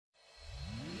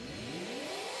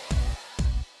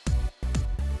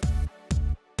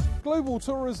Global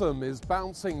tourism is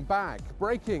bouncing back,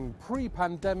 breaking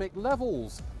pre-pandemic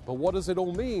levels. But what does it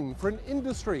all mean for an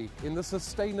industry in the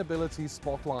sustainability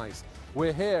spotlight?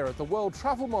 We're here at the World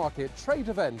Travel Market trade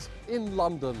event in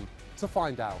London to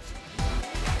find out.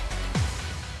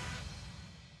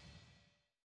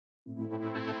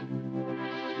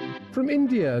 From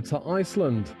India to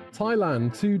Iceland,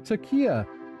 Thailand to Turkey,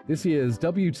 this year's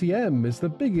WTM is the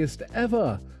biggest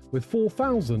ever, with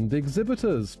 4,000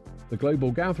 exhibitors. The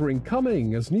global gathering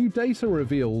coming as new data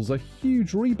reveals a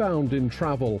huge rebound in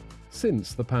travel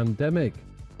since the pandemic.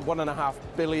 1.5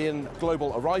 billion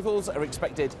global arrivals are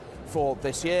expected for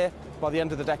this year. By the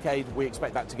end of the decade, we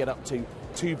expect that to get up to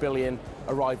 2 billion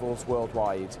arrivals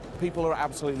worldwide. People are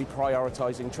absolutely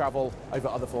prioritising travel over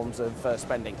other forms of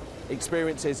spending.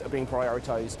 Experiences are being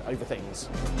prioritised over things.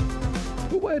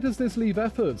 But where does this leave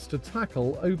efforts to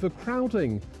tackle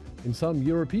overcrowding? In some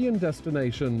European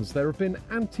destinations, there have been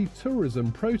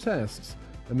anti-tourism protests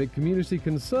amid community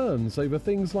concerns over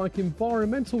things like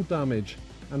environmental damage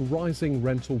and rising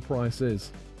rental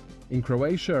prices. In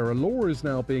Croatia, a law is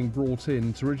now being brought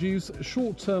in to reduce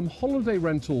short-term holiday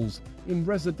rentals in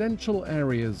residential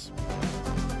areas.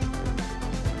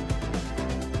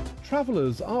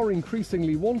 Travellers are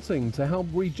increasingly wanting to help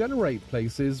regenerate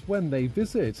places when they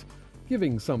visit,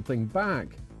 giving something back.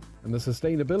 And the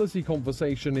sustainability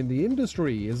conversation in the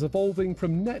industry is evolving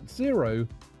from net zero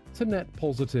to net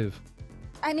positive.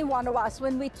 Any one of us,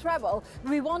 when we travel,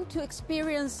 we want to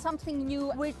experience something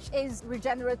new which is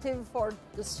regenerative for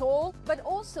the soul, but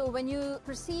also when you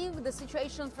perceive the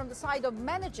situation from the side of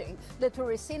managing the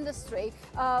tourist industry,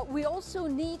 we also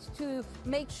need to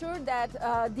make sure that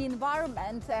the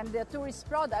environment and the tourist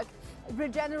product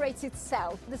regenerates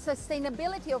itself. The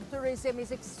sustainability of tourism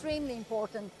is extremely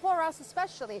important, for us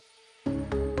especially.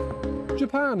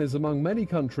 Japan is among many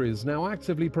countries now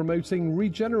actively promoting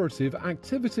regenerative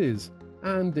activities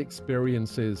and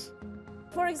experiences.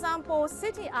 For example,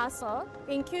 City Asa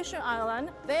in Kyushu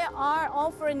Island, they are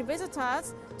offering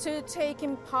visitors to take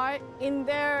part in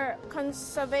their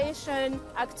conservation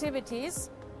activities,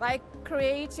 like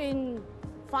creating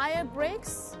fire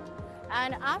breaks.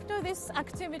 And after these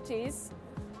activities,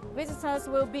 visitors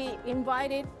will be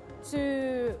invited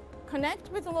to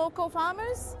connect with local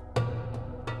farmers.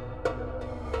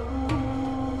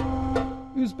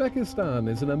 Uzbekistan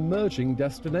is an emerging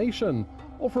destination,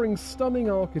 offering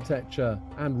stunning architecture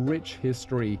and rich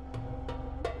history.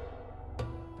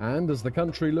 And as the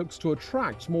country looks to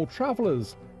attract more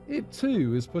travellers, it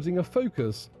too is putting a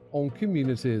focus on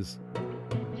communities.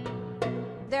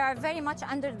 There are very much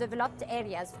underdeveloped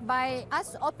areas. By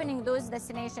us opening those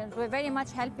destinations, we're very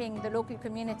much helping the local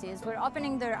communities. We're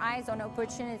opening their eyes on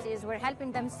opportunities. We're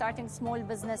helping them starting small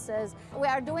businesses. We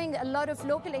are doing a lot of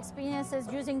local experiences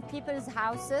using people's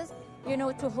houses,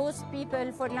 to host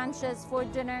people for lunches, for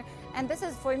dinner. And this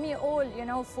is, for me, all,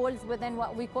 falls within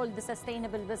what we call the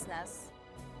sustainable business.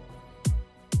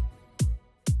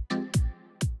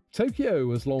 Tokyo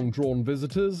has long drawn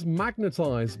visitors,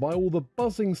 magnetised by all the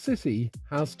buzzing city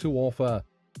has to offer.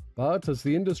 But as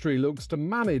the industry looks to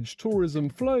manage tourism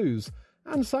flows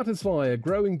and satisfy a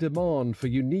growing demand for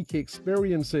unique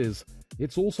experiences,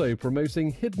 it's also promoting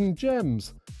hidden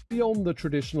gems beyond the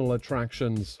traditional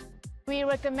attractions. We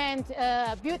recommend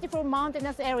beautiful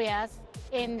mountainous areas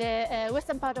in the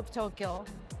western part of Tokyo,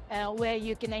 where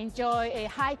you can enjoy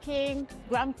hiking,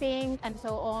 glamping, and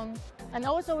so on. And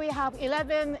also we have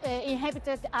 11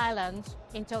 inhabited islands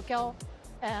in Tokyo,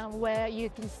 where you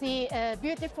can see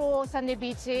beautiful sandy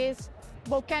beaches,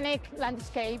 volcanic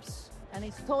landscapes, and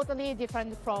it's totally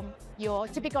different from your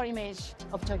typical image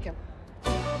of Tokyo.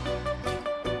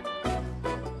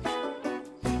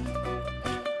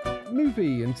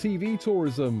 Movie and TV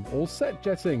tourism, or set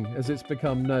jetting as it's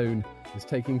become known, is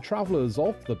taking travellers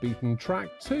off the beaten track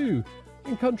too,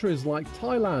 in countries like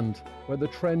Thailand, where the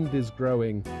trend is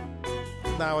growing.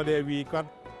 Nowadays we got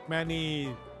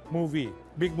many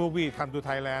big movies come to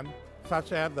Thailand,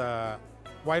 such as the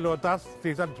White Lotus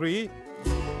Season 3.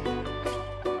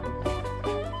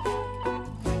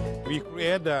 We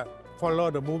create follow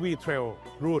the movie trail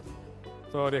route,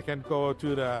 so they can go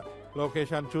to the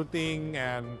location shooting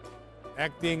and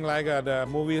acting like the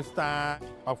movie star.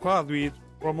 Of course, we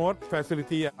promote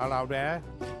facility around there,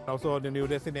 also the new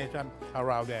destination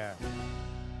around there.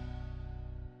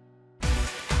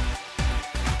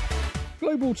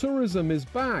 Global tourism is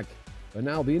back, but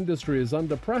now the industry is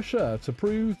under pressure to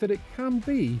prove that it can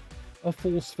be a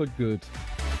force for good.